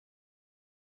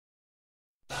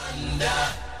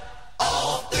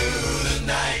All through the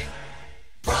night,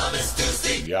 promise to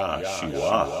see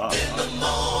Yahshua. in the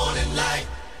morning light.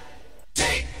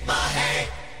 Take my hand,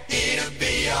 it'll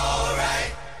be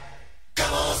alright.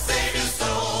 Come on, save your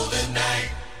soul tonight.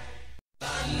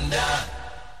 Thunder,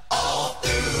 all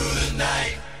through the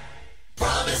night,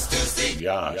 promise to see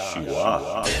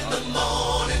Yahshua. in the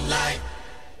morning light.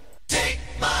 Take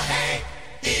my hand,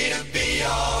 it'll be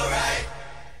alright.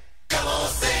 Come on,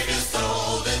 save your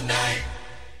soul tonight.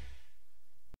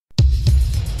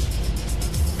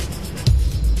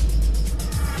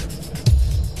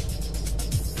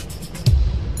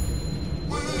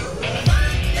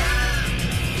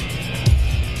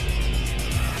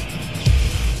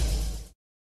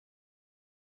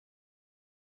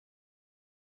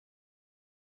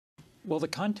 Well, the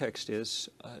context is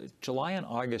July and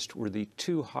August were the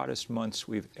two hottest months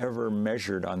we've ever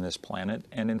measured on this planet.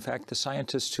 And in fact, the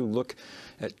scientists who look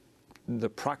at the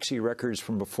proxy records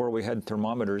from before we had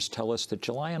thermometers tell us that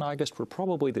July and August were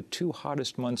probably the two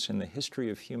hottest months in the history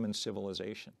of human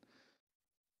civilization.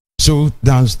 So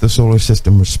does the solar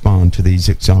system respond to these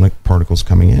exotic particles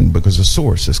coming in? Because the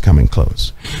source is coming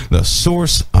close. The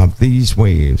source of these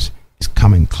waves is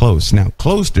coming close. Now,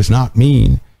 close does not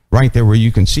mean right there where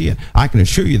you can see it. I can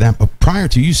assure you that, but prior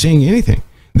to you seeing anything,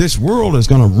 this world is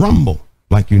going to rumble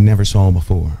like you never saw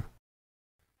before.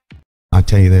 I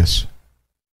tell you this,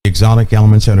 exotic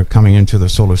elements that are coming into the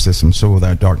solar system, so will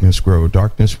that darkness grow.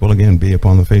 Darkness will again be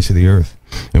upon the face of the earth,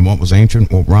 and what was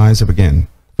ancient will rise up again.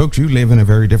 Folks, you live in a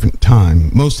very different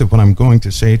time. Most of what I'm going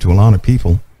to say to a lot of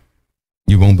people,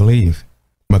 you won't believe.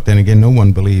 But then again, no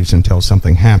one believes until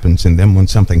something happens, and then when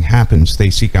something happens, they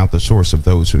seek out the source of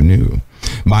those who knew.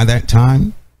 By that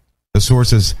time, the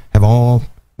sources have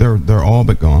they're all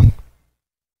but gone.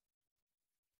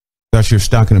 Thus, you're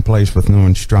stuck in a place with no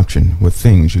instruction, with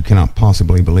things you cannot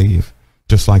possibly believe,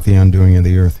 just like the undoing of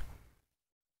the earth.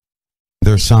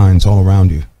 There are signs all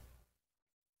around you.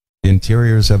 The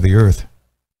interiors of the earth,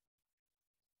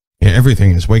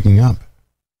 everything is waking up.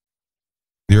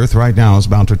 The earth right now is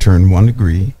about to turn 1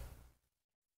 degree.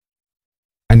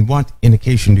 And what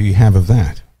indication do you have of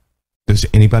that? Does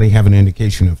anybody have an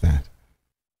indication of that?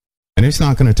 And it's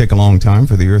not going to take a long time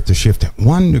for the earth to shift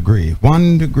 1 degree.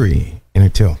 1 degree in a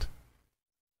tilt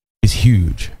is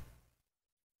huge.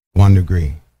 1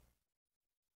 degree.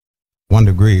 1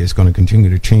 degree is going to continue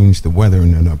to change the weather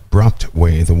in an abrupt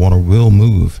way. The water will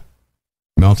move.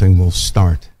 Melting will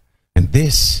start. And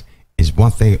this is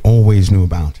what they always knew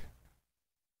about.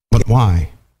 But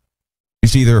why? You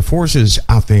see, there are forces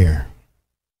out there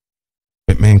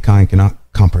that mankind cannot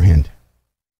comprehend.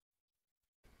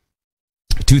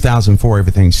 2004,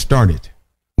 everything started.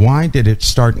 Why did it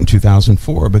start in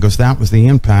 2004? Because that was the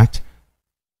impact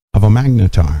of a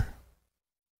magnetar.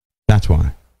 That's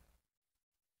why.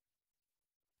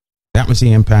 That was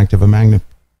the impact of a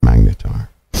magnetar.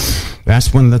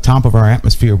 That's when the top of our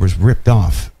atmosphere was ripped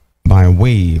off by a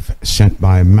wave sent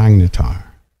by a magnetar.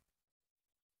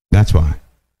 That's why.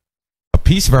 A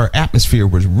piece of our atmosphere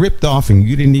was ripped off and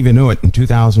you didn't even know it in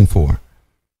 2004.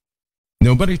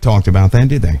 Nobody talked about that,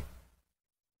 did they?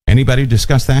 Anybody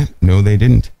discuss that? No, they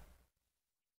didn't.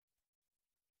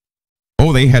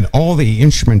 Oh, they had all the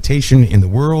instrumentation in the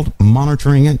world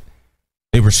monitoring it.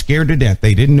 They were scared to death.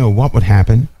 They didn't know what would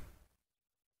happen.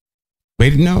 They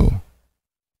didn't know.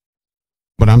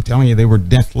 But I'm telling you, they were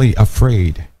deathly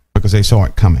afraid because they saw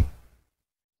it coming.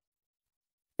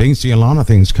 They can see a lot of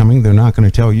things coming. They're not going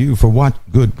to tell you. For what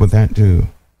good would that do?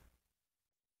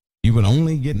 You would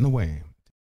only get in the way.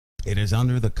 It is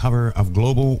under the cover of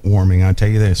global warming. I tell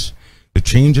you this, the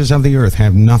changes of the earth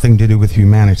have nothing to do with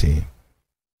humanity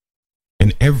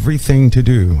and everything to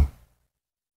do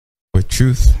with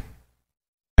truth,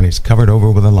 and it's covered over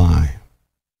with a lie.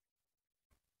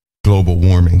 Global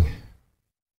warming,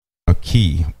 a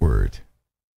key word.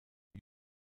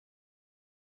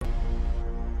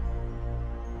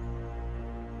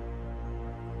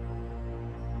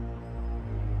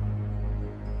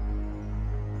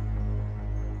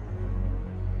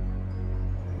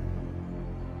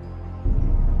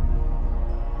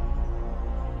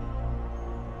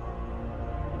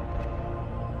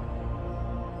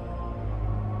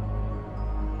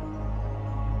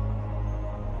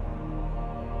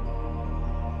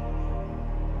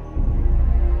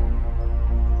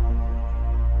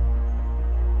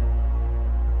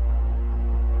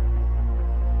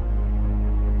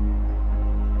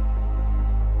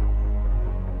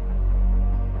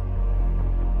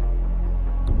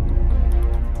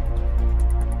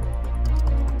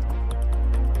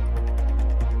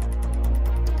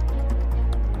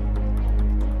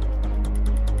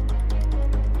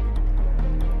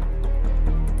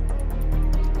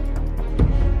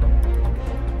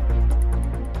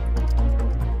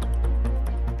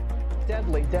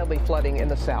 deadly flooding in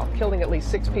the south, killing at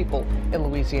least 6 people in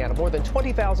Louisiana. More than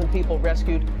 20,000 people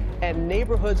rescued and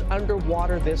neighborhoods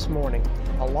underwater this morning.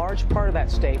 A large part of that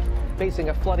state facing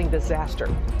a flooding disaster.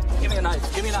 Give me a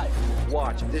knife. Give me a knife.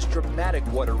 Watch this dramatic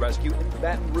water rescue in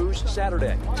Baton Rouge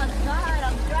Saturday. Oh God,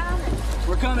 I'm drowning.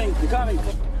 We're coming. We're coming.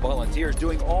 Volunteers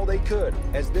doing all they could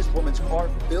as this woman's car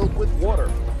filled with water.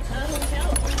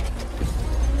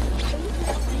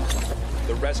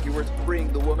 The rescuers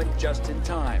freeing the woman just in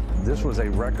time. This was a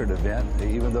record event.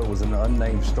 Even though it was an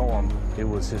unnamed storm, it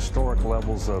was historic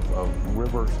levels of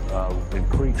rivers and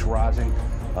creeks rising.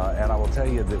 And I will tell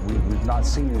you that we've not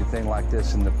seen anything like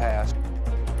this in the past.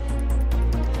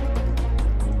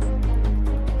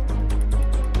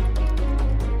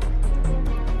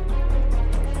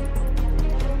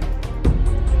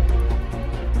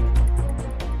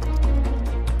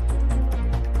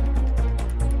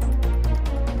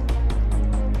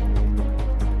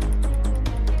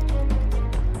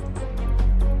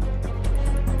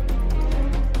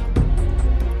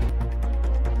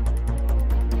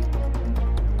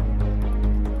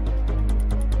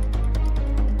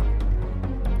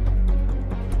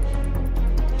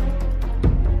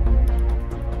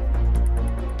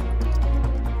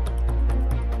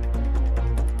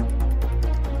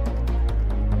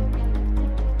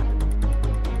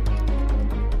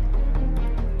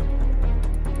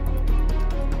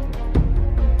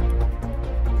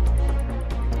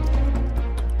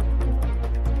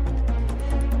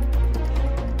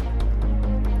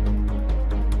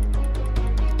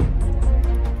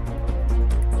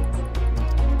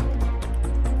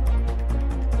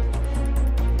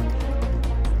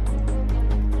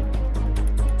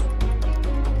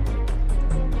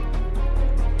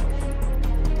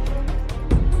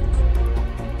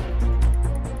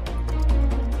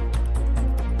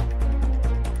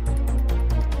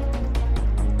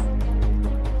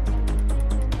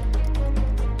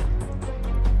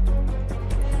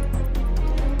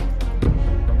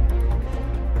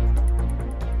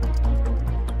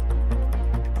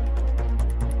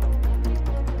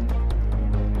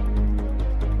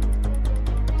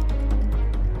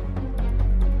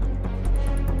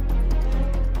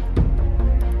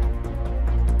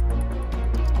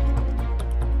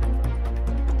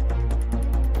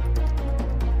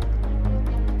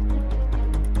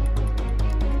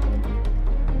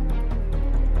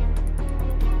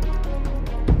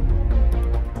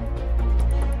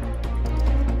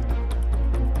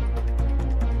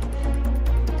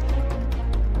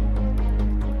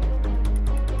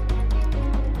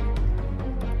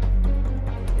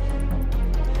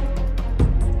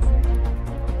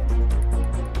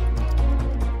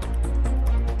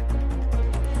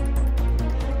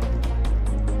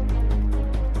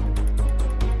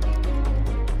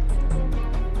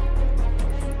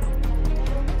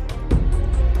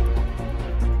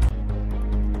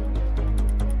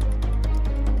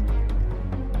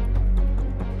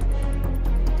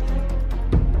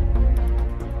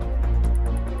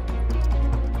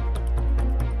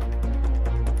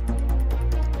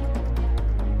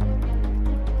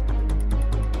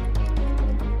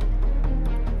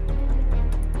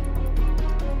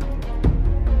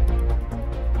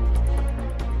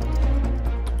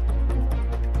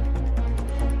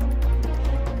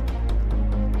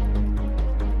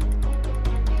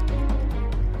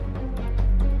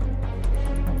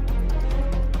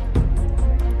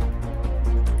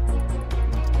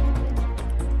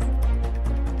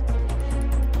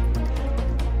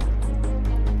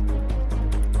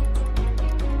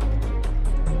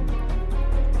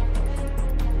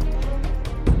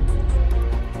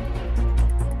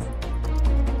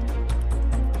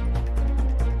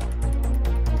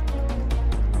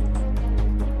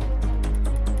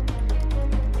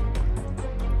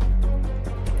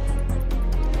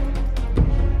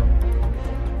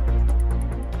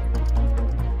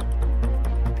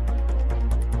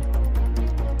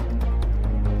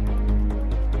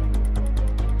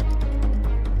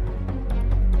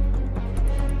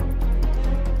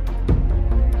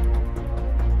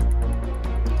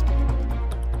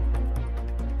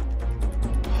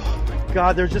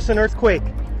 God, there's just an earthquake.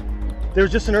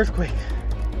 There's just an earthquake.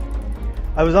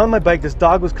 I was on my bike, this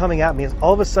dog was coming at me, and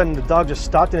all of a sudden the dog just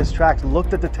stopped in his tracks,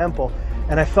 looked at the temple,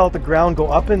 and I felt the ground go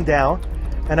up and down,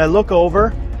 and I look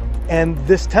over, and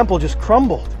this temple just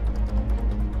crumbled.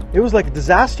 It was like a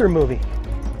disaster movie,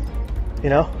 you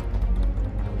know?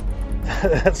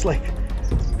 That's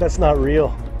not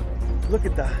real. Look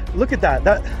at that. Look at that.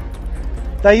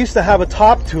 That used to have a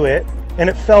top to it, and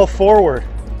it fell forward.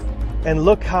 And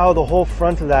look how the whole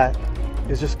front of that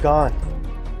is just gone.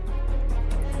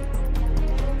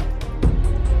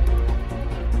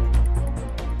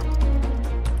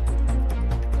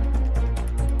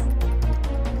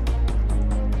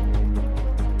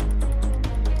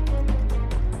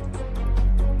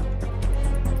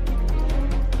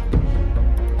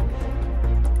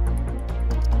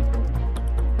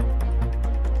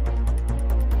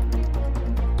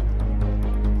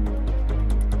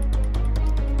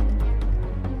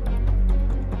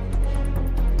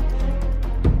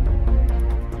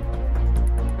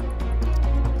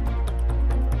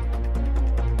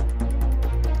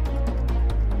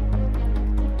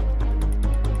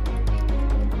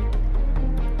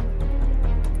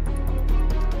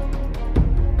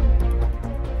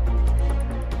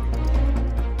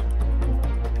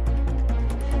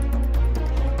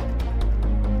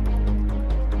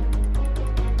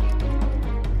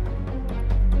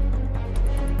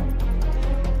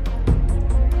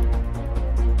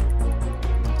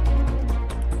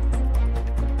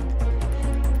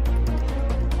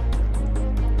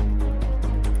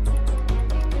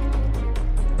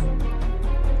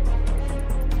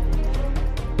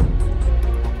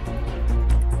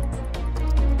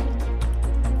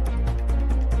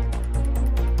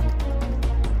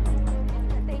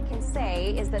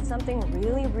 something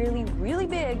really, really, really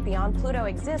big beyond Pluto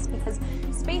exists, because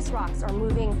space rocks are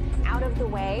moving out of the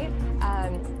way,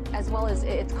 as well as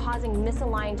it's causing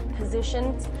misaligned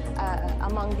positions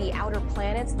among the outer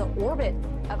planets. The orbit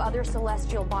of other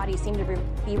celestial bodies seem to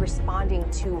be responding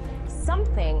to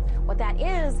something. What that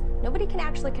is, nobody can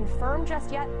actually confirm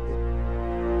just yet.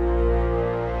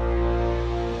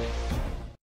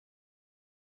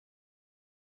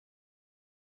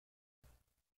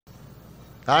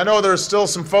 I know there's still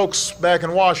some folks back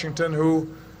in Washington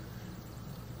who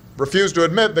refuse to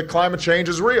admit that climate change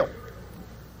is real.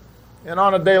 And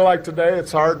on a day like today,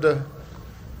 it's hard to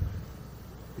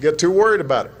get too worried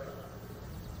about it.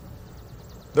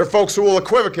 There are folks who will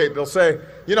equivocate. They'll say,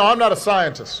 you know, I'm not a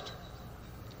scientist.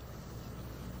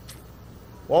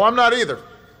 Well, I'm not either.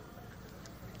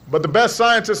 But the best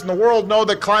scientists in the world know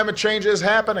that climate change is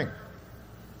happening.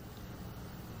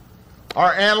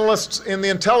 Our analysts in the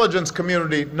intelligence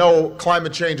community know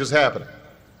climate change is happening.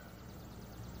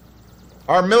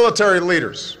 Our military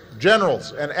leaders,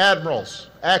 generals and admirals,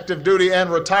 active duty and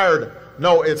retired,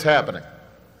 know it's happening.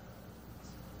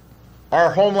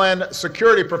 Our Homeland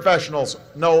Security professionals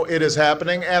know it is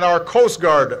happening, and our Coast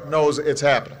Guard knows it's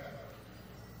happening.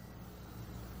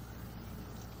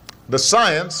 The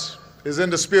science is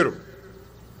indisputable.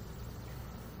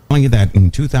 Telling you that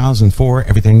in 2004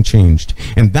 everything changed,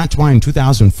 and that's why in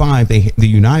 2005 the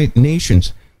United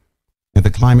Nations at the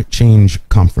Climate Change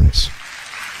Conference.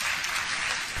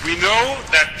 We know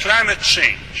that climate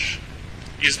change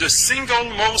is the single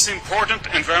most important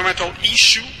environmental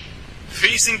issue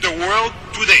facing the world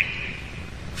today.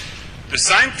 The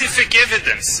scientific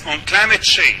evidence on climate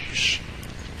change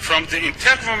from the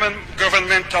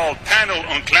Intergovernmental Panel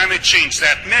on Climate Change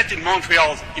that met in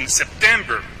Montreal in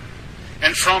September,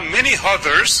 and from many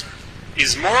others,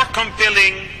 is more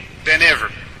compelling than ever.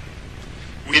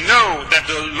 We know that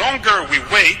the longer we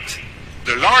wait,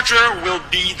 the larger will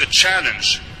be the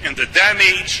challenge and the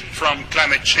damage from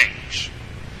climate change.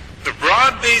 The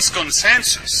broad-based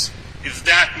consensus is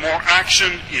that more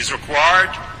action is required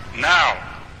now.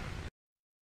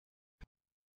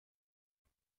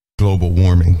 Global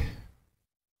warming,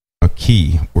 a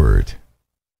key word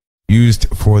used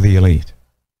for the elite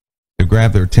to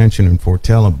grab their attention and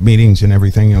foretell of meetings and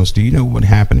everything else. Do you know what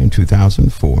happened in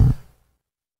 2004?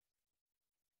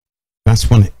 That's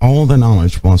when all the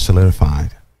knowledge was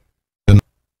solidified.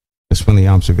 That's when the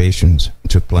observations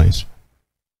took place.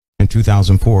 In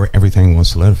 2004, everything was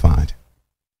solidified.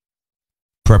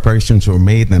 Preparations were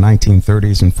made in the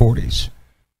 1930s and 40s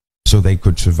so they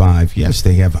could survive. Yes,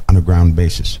 they have underground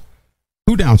bases.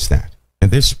 Who doubts that? And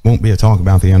this won't be a talk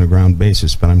about the underground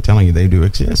bases, but I'm telling you, they do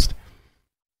exist.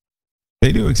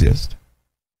 They do exist.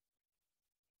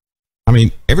 I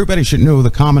mean, everybody should know the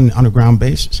common underground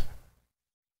bases.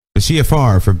 The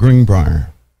CFR for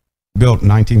Greenbrier, built in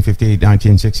 1958,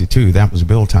 1962, that was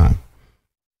build time.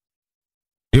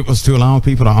 It was to allow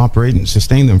people to operate and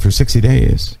sustain them for 60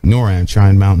 days. NORAD,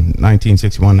 Cheyenne Mountain,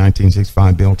 1961,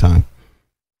 1965, build time.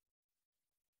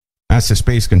 That's the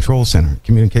Space Control Center,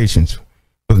 communications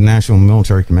for the National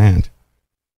Military Command.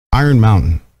 Iron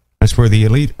Mountain, that's where the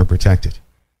elite are protected.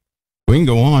 We can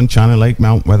go on, China Lake,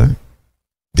 Mount Weather,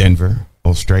 Denver,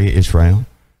 Australia, Israel.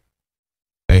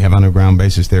 They have underground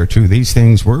bases there too. These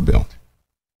things were built.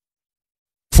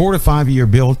 4 to 5 year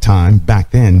build time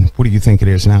back then. What do you think it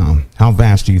is now? How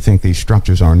vast do you think these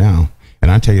structures are now? And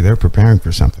I tell you, they're preparing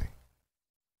for something.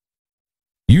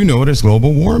 You know it as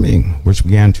global warming, which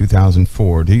began in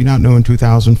 2004. Do you not know in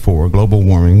 2004, global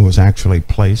warming was actually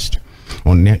placed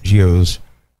on Net Geo's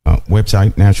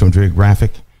website, National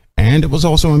Geographic, and it was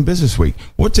also in Business Week.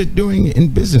 What's it doing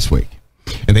in Business Week?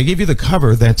 And they give you the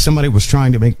cover that somebody was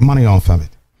trying to make money off of it.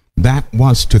 That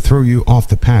was to throw you off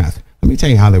the path. Let me tell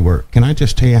you how they work. Can I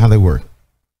just tell you how they work?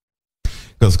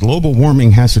 Because global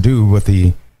warming has to do with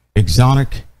the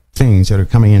exotic things that are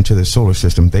coming into the solar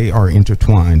system. They are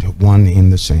intertwined, one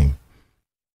in the same.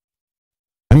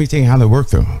 Let me tell you how they work,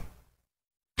 though.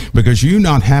 Because you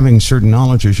not having certain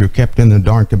knowledges, you're kept in the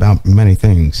dark about many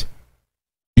things.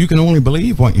 You can only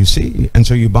believe what you see, and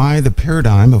so you buy the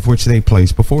paradigm of which they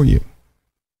place before you.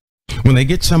 When they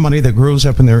get somebody that grows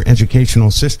up in their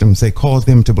educational systems, they cause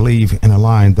them to believe in a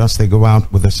lie, and thus they go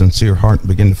out with a sincere heart and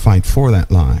begin to fight for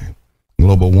that lie.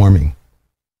 Global warming.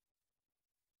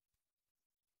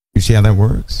 You see how that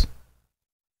works?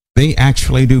 They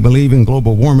actually do believe in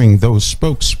global warming, those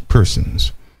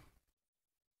spokespersons,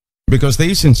 because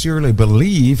they sincerely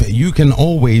believe you can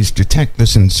always detect the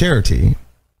sincerity.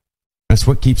 That's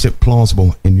what keeps it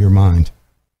plausible in your mind.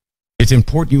 It's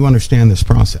important you understand this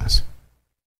process.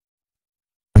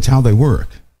 That's how they work.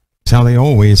 It's how they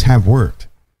always have worked.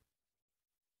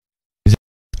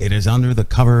 It is under the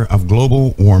cover of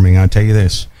global warming. I tell you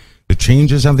this, the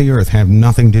changes of the earth have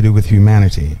nothing to do with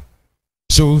humanity.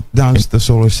 So does the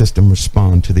solar system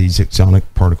respond to these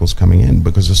exotic particles coming in,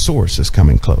 because the source is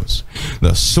coming close.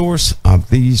 The source of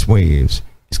these waves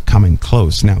is coming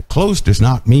close. Now, close does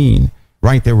not mean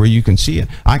right there where you can see it.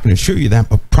 I can assure you that,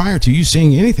 but prior to you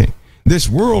seeing anything, this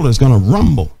world is going to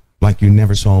rumble like you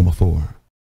never saw before.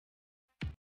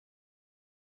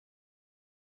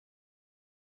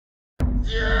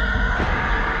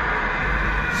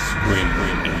 Scream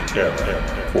in terror,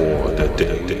 for the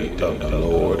day of the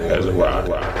Lord has arrived.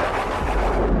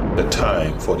 The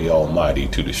time for the Almighty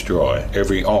to destroy.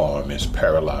 Every arm is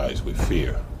paralyzed with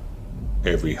fear.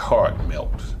 Every heart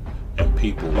melts, and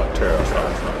people are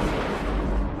terrified.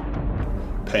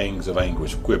 Pangs of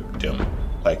anguish grip them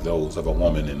like those of a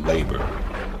woman in labor.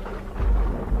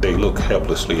 They look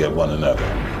helplessly at one another,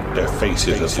 their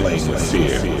faces aflame with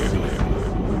fear.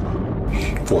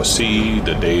 For see,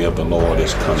 the day of the Lord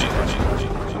is coming,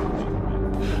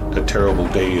 the terrible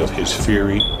day of his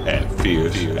fury and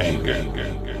fierce anger.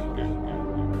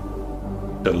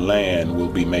 The land will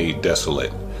be made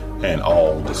desolate, and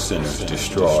all the sinners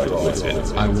destroyed with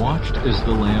it. I watched as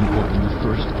the Lamb opened the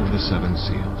first of the 7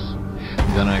 seals.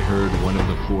 Then I heard one of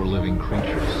the 4 living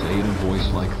creatures say in a voice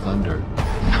like thunder,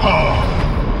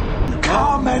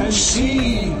 Come and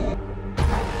see!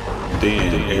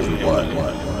 Then everyone,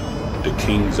 the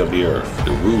kings of the earth,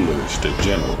 the rulers, the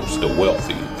generals, the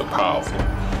wealthy, the powerful,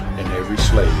 and every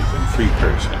slave and free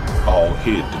person, all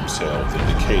hid themselves in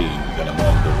the caves and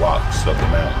among the rocks of the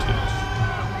mountains.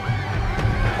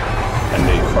 And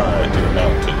they cried to the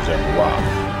mountains and the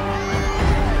rocks,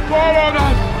 Fall on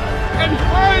us and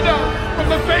hide us from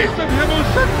the face of him who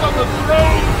sits on the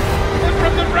throne and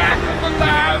from the wrath of the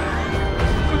Lamb.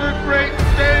 For the great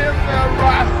day of their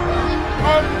wrath has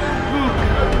come. Who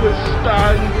can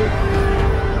withstand it?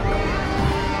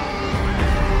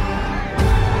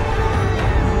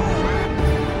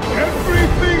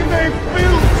 Everything they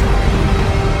built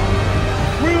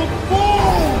will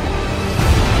fall,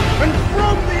 and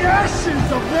from the ashes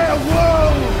of their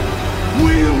world,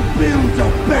 we'll build a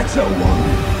better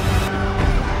one.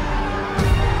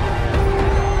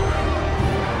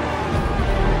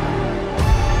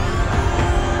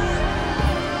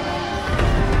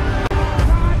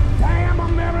 Goddamn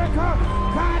America!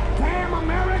 Goddamn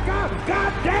America!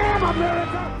 Goddamn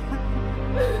America!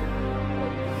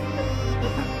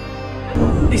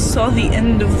 I saw the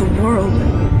end of the world.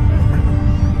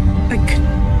 I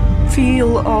could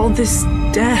feel all this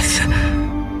death.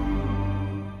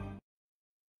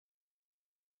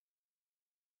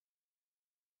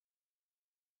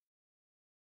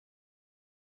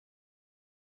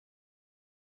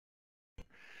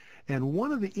 And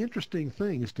one of the interesting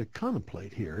things to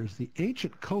contemplate here is the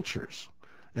ancient cultures,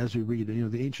 as we read,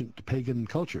 the ancient pagan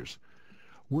cultures,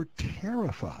 were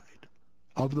terrified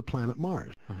of the planet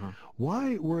Mars.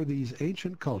 Why were these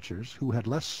ancient cultures, who had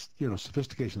less,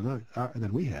 sophistication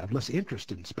than we have, less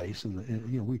interest in space,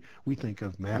 and we think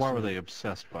of mass. Why were they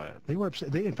obsessed by it? They were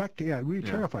obsessed. They, in fact, really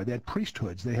terrified. They had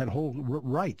priesthoods. They had whole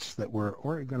rites that were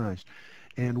organized.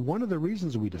 And one of the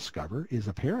reasons we discover is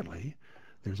apparently,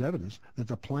 there's evidence that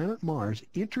the planet Mars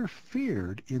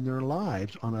interfered in their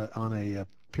lives on a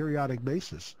periodic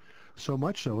basis, so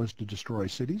much so as to destroy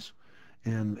cities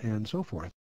and so forth.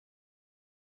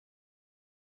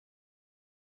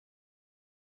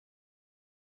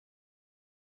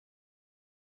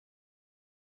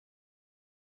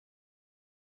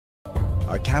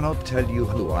 I cannot tell you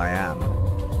who I am,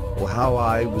 or how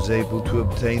I was able to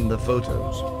obtain the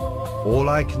photos. All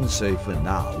I can say for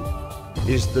now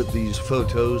is that these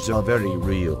photos are very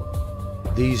real.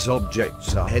 These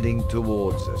objects are heading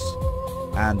towards us,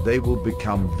 and they will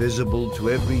become visible to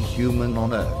every human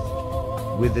on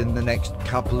Earth within the next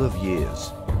couple of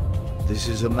years. This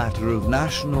is a matter of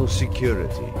national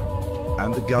security,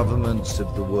 and the governments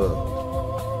of the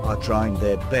world are trying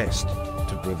their best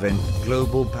to prevent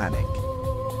global panic.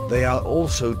 They are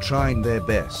also trying their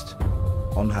best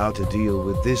on how to deal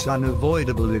with this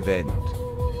unavoidable event.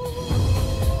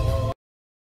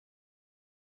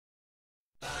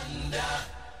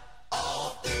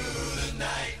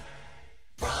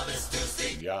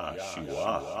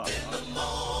 Yahshua.